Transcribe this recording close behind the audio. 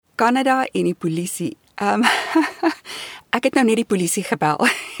Kanada en die polisie. Ek het nou net die polisie gebel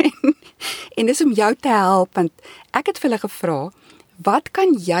en dis om jou te help, want ek het vir hulle gevra, wat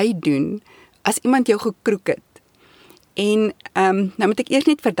kan jy doen as iemand jou gekroek het? En nou moet ek eers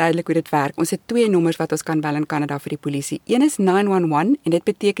net verduidelik hoe dit werk. Ons het 2 nommers wat ons kan bel in Kanada vir die polisie. Een is 911 en dit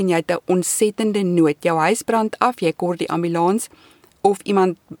beteken jy het 'n ontsettende nood. Jou huis brand af, jy kort die ambulans of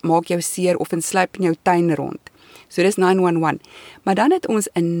iemand maak jou seer of sluip in jou tuin rond. So dis 911. Maar dan het ons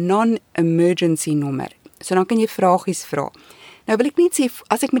 'n non-emergency nommer. So dan kan jy vragies vra. Nou wil ek net sê,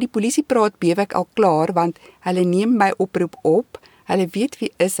 as ek met die polisie praat, bewe ek al klaar, want hulle neem my oproep op, hulle weet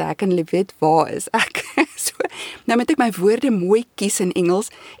wie is ek en hulle weet waar is ek. So, nou moet ek my woorde mooi kies in Engels,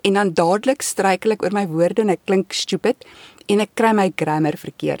 en dan dadelik struikel ek oor my woorde en ek klink stupid, en ek kry my grammar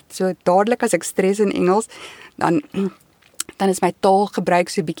verkeerd. So dadelik as ek stres in Engels, dan is my taalgebruik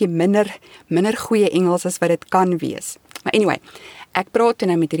so 'n bietjie minder goeie Engels as wat dit kan wees. Maar anyway, ek praat toe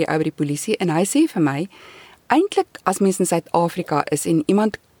nou met hierdie ou by die polisie en hy sê vir my, eintlik as mens in Suid-Afrika is en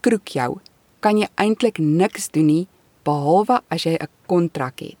iemand kroek jou, kan jy eintlik niks doen nie, behalwe as jy 'n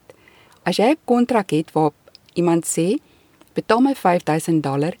kontrak het. As jy 'n kontrak het waar iemand sê, betaal my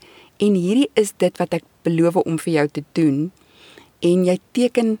 $5,000 en hierdie is dit wat ek beloof om vir jou te doen, en jy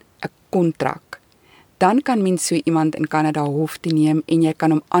teken 'n kontrak, dan kan mens so iemand in Kanada hof toe neem en jy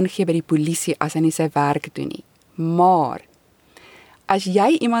kan hom aangee by die polisie as hy nie sy werk doen nie. Maar, as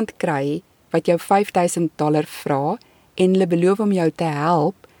jy iemand kry wat jou $5,000 vra en hulle beloof om jou te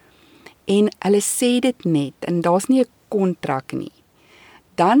help en hulle sê dit net en daar's nie 'n kontrak nie,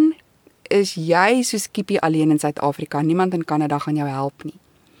 dan is jy soos kiepie alleen in Suid-Afrika. Niemand in Kanada gaan jou help nie.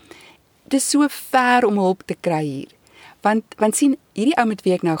 Dit is so ver om hulp te kry hier. Want sien, hierdie ou met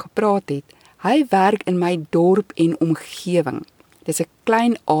wie ek nou gepraat het, hy werk in my dorp en omgewing. Dis 'n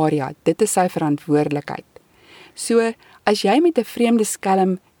klein area, dit is sy verantwoordelikheid. So, as jy met 'n vreemde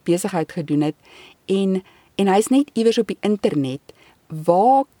skelm besigheid gedoen het, en hy's net iewers op die internet,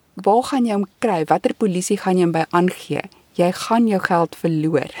 waar gaan jy hom kry? Watter polisie gaan jy hom by aangee? Jy gaan jou geld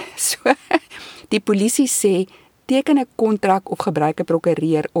verloor. So, die polisie sê, teken 'n kontrak of gebruik 'n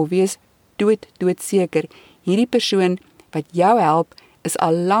prokureur of wees doodseker. Hierdie persoon wat jou help, is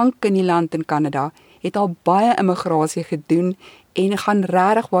al lank in die land in Kanada, het al baie immigrasie gedoen en gaan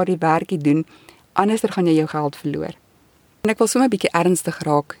regtig waar die werkie doen, anders gaan jy jou geld verloor. En ek wil sommer 'n bietjie ernstig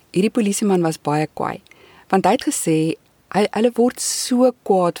raak. Hierdie polisieman was baie kwaai, want hy het gesê, hulle word so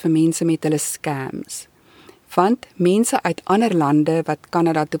kwaad vir mense met hulle scams. Want mense uit ander lande wat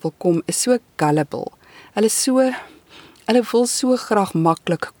Kanada toe wil kom, is so gullible. Hulle wil so graag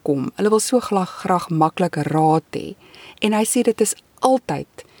maklik kom. Hulle wil so graag maklik raad hê. En hy sê dit is altyd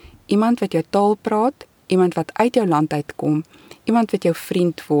iemand wat jou taal praat, iemand wat uit jou land uitkom, iemand wat jou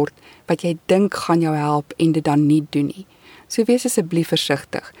vriend word, wat jy dink gaan jou help en dit dan nie doen nie. So wees asseblief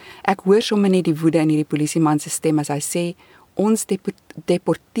versigtig. Ek hoor sommer net die woede in hierdie polisieman se stem as hy sê, ons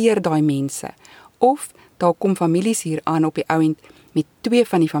deporteer daai mense. Of daar kom families hier aan op die ouend met 2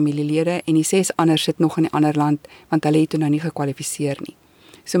 van die familielede en die 6 ander sit nog in 'n ander land, want hulle het toe nou nie gekwalifiseer nie.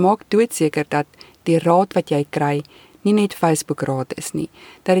 So maak doodseker dat die raad wat jy kry, nie net Facebook raad is nie,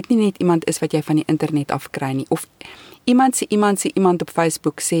 dat dit nie net iemand is wat jy van die internet af kry nie, of iemand op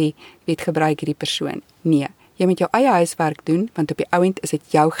Facebook sê, weet gebruik hierdie persoon. Nee, jy moet jou eie huiswerk doen, want op die ouend is dit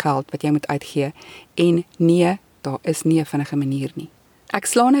jou geld wat jy moet uitgee, en nee, daar is nie 'n vinnige manier nie. Ek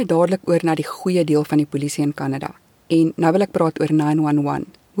slaan nou dadelik oor na die goeie deel van die polisie in Kanada, en nou wil ek praat oor 911.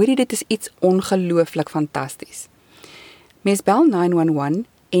 Hoorie, dit is iets ongelooflik fantasties. Mens bel 911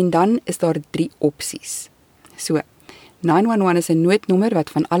 en dan is daar 3 opsies. So, 911 is 'n noodnommer wat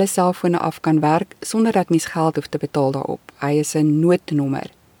van alle selfone af kan werk sonder dat mens geld hoef te betaal daarop. Hy is 'n noodnommer.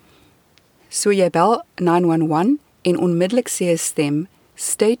 So jy bel 911 en onmiddellik sê 'n stem,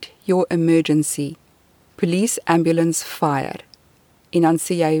 state your emergency, police, ambulance, fire. En dan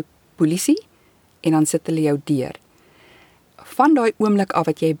sê jy polisie en dan sit hulle jou deur. Van daai oomblik af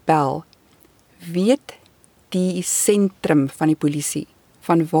wat jy bel, weet die sentrum van die polisie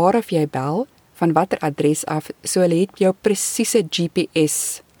van waar af jy bel, van watter adres af, so hulle het jou presiese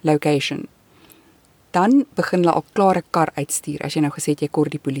GPS location. Dan begin hulle al klaar 'n kar uitstuur, as jy nou gesê het jy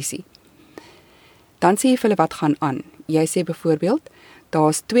kort die polisie. Dan sê jy vir hulle wat gaan aan. Jy sê byvoorbeeld,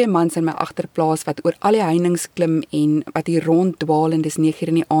 daar's 2 mans in my agterplaas wat oor al die heininge klim en wat hier ronddwaal en dis 9:00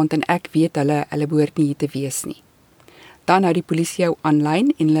 in die aand en ek weet hulle behoort nie hier te wees nie. Dan hou die polisie jou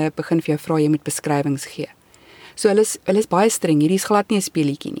aanlyn en hulle begin vir jou vra jy moet beskrywings gee. So hulle is baie streng, hierdie is glad nie 'n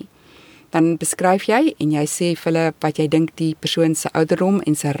speelietjie nie. Dan beskryf jy en jy sê vir hulle wat jy dink die persoon se ouderdom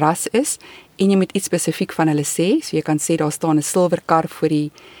en sy ras is en jy moet iets spesifiek van hulle sê, so jy kan sê daar staan 'n silwer kar voor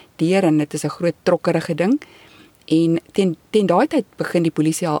die deur en dit is 'n groot trokkerige ding En ten daai tyd begin die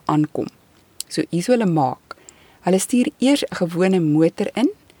polisie al aankom. So hier so hulle maak. Hulle stuur eers 'n gewone motor in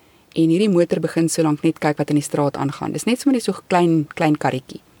en hierdie motor begin solank net kyk wat in die straat aangaan. Dis net so 'n so klein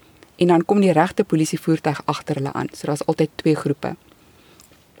karretjie. En dan kom die regte polisievoertuig agter hulle aan. So daar's altyd 2 groepe.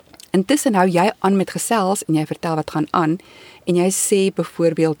 Intussen hou jy aan met gesels en jy vertel wat gaan aan en jy sê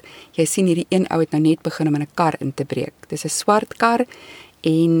byvoorbeeld, jy sien hierdie een ou het nou net begin om in 'n kar in te breek. Dis 'n swart kar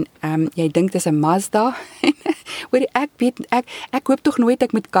en jy dink dis 'n Mazda. Hoorie, ek hoop tog nooit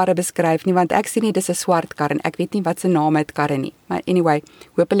ek moet karre beskryf nie, want ek sien nie dis 'n swart kar en ek weet nie wat se naam het karre nie. Maar anyway,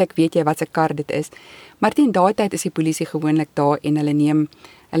 hopelik weet jy wat se kar dit is. Maar teen daai tyd is die polisie gewoonlik daar en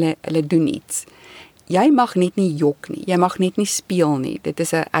hulle doen iets. Jy mag net nie jok nie, jy mag net nie speel nie. Dit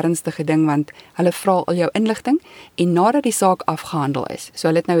is 'n ernstige ding want hulle vra al jou inligting en nadat die saak afgehandel is. So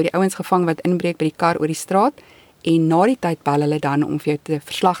hulle het nou die ouens gevang wat inbreek by die kar oor die straat en na die tyd bel hulle dan om vir jou te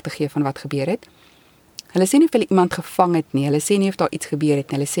verslag te gee van wat gebeur het. Hulle sê nie of hulle iemand gevang het nie, hulle sê nie of daar iets gebeur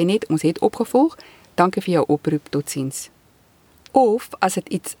het nie, hulle sê net ons het opgevolg, dankie vir jou oproep, totsiens. Of as dit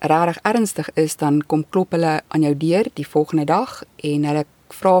iets regtig ernstig is, dan kom klop hulle aan jou deur die volgende dag en hulle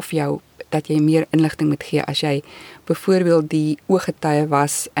vra vir jou dat jy meer inligting moet gee as jy byvoorbeeld die ooggetuie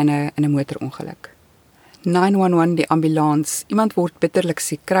was in 'n motorongeluk. 911 die ambulans, iemand word bitterlik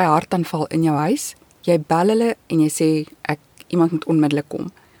siek, kry hartaanval in jou huis, jy bel hulle en jy sê iemand moet onmiddellik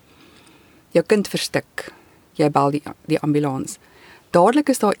kom. Jou kind verstik, jy bel die ambulans. Dadelik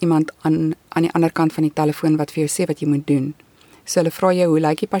is daar iemand aan die ander kant van die telefoon wat vir jou sê wat jy moet doen. So hulle vra jou hoe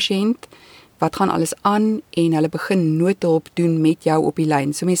lyk die pasiënt, wat gaan alles aan en hulle begin noodhulp doen met jou op die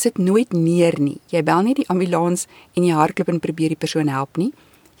lyn. So mense sit nooit neer nie. Jy bel nie die ambulans en jy hardloop en probeer die persoon help nie.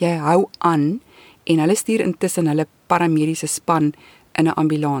 Jy hou aan en hulle stuur intussen hulle paramediese span in 'n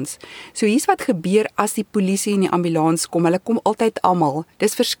ambulans. So hier's wat gebeur as die polisie en die ambulans kom. Hulle kom altyd almal.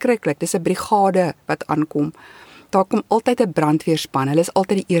 Dis verskriklik. Dis 'n brigade wat aankom. Daar kom altyd 'n brandweerspan. Hulle is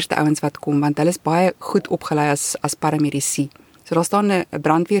altyd die eerste ouens wat kom want hulle is baie goed opgelei as paramedici. So daar staan 'n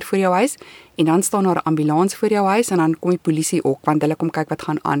brandweer voor jou huis en dan staan daar 'n ambulans voor jou huis en dan kom die polisie ook want hulle kom kyk wat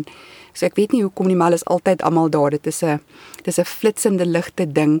gaan aan. So ek weet nie hoekom nie, maar hulle is altyd almal daar. Dit is 'n flitsende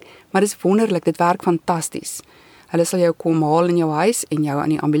ligte ding, maar dis wonderlik. Dit werk fantasties. Hulle sal jou kom haal in jou huis en jou aan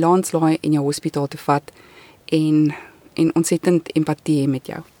die ambulans laai en jou hospitaal toe vat en ontsettend empatie hê met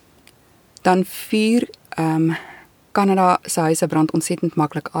jou. Dan vuur Kanada se huise brand ontsettend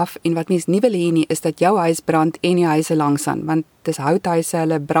maklik af en wat mens nie wil hê nie is dat jou huis brand en die huise langs aan want dis houthuise,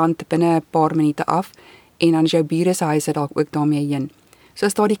 hulle brand binne 'n paar minute af en dan is jou bure se huise dalk ook daarmee heen. So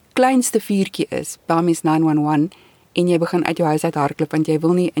as daar die kleinste vuurtjie is, bel mens 911 en jy begin uit jou huis uit hardloop want jy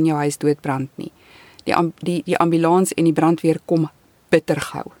wil nie in jou huis doodbrand nie. Die ambulans en die brandweer kom bitter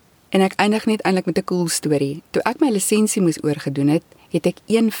gou. En ek eindig net eintlik met 'n cool storie. Toe ek my lisensie moes oorgedoen het ek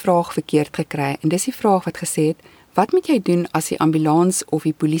een vraag verkeerd gekry en dis die vraag wat gesê het: wat moet jy doen as die ambulans of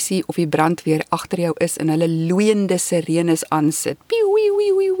die polisie of die brandweer agter jou is en hulle loeiende sirenes aansit? Piu,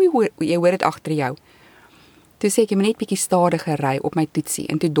 jy hoor dit agter jou. Toe sê ek jy moet net bietjie stadiger ry op my toetsie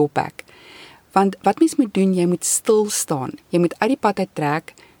en toe dop ek. Want wat mens moet doen, jy moet stil staan. Jy moet uit die pad uit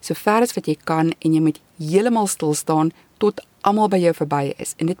trek so ver as wat jy kan en jy moet heeltemal stil staan tot almal by jou verby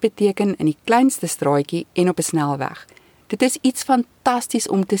is. En dit beteken in die kleinste straatjie en op 'n snelweg. Dit is iets fantasties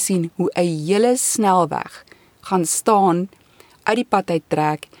om te sien hoe 'n hele snelweg gaan staan, uit die pad uit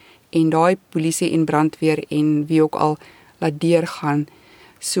trek en daai polisie en brandweer en wie ook al laat deurgaan.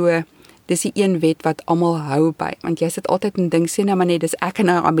 So dis die een wet wat almal hou by, want jy sit altyd en dink sê nou maar net dis ek in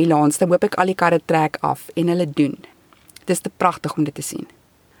 'n ambulans, dan hoop ek al die karre trek af en hulle doen. Dis te pragtig om dit te sien.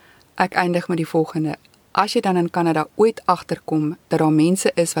 Ek eindig met die volgende: as jy dan in Kanada ooit agterkom dat daar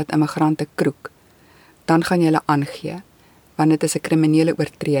mense is wat immigrante kroek, dan gaan jy hulle aangee, want dit is 'n kriminele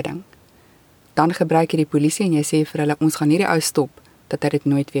oortreding. Dan gebruik jy die polisie en jy sê vir hulle ons gaan hierdie ou stop dat hy dit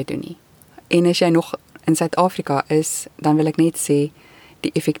nooit weer doen nie. En as jy nog in Suid-Afrika is, dan wil ek net sê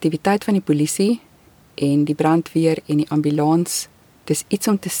die effektiwiteit van die polisie en die brandweer en die ambulans, dis iets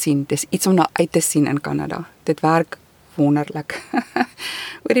om te sien, dis iets om na uit te sien in Kanada. Dit werk wonderlik.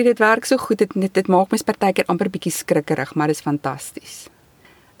 Hoorie, dit werk so goed, dit maak mens partykeer amper bietjie skrikkerig, maar dis fantasties.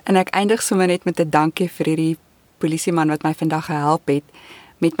 En ek eindig sommer net met 'n dankie vir hierdie polisieman wat my vandag gehelp het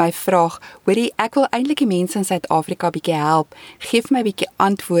met my vraag: hoorie, ek wil eintlik die mense in Suid-Afrika bietjie help, gee vir my bietjie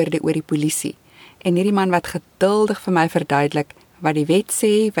antwoorde oor die polisie. En hierdie man wat geduldig vir my verduidelik wat die wet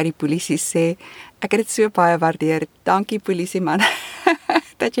sê, wat die polisie sê, ek het dit so baie waardeer. Dankie polisieman,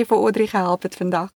 dat jy vir Audrey gehelp het vandag.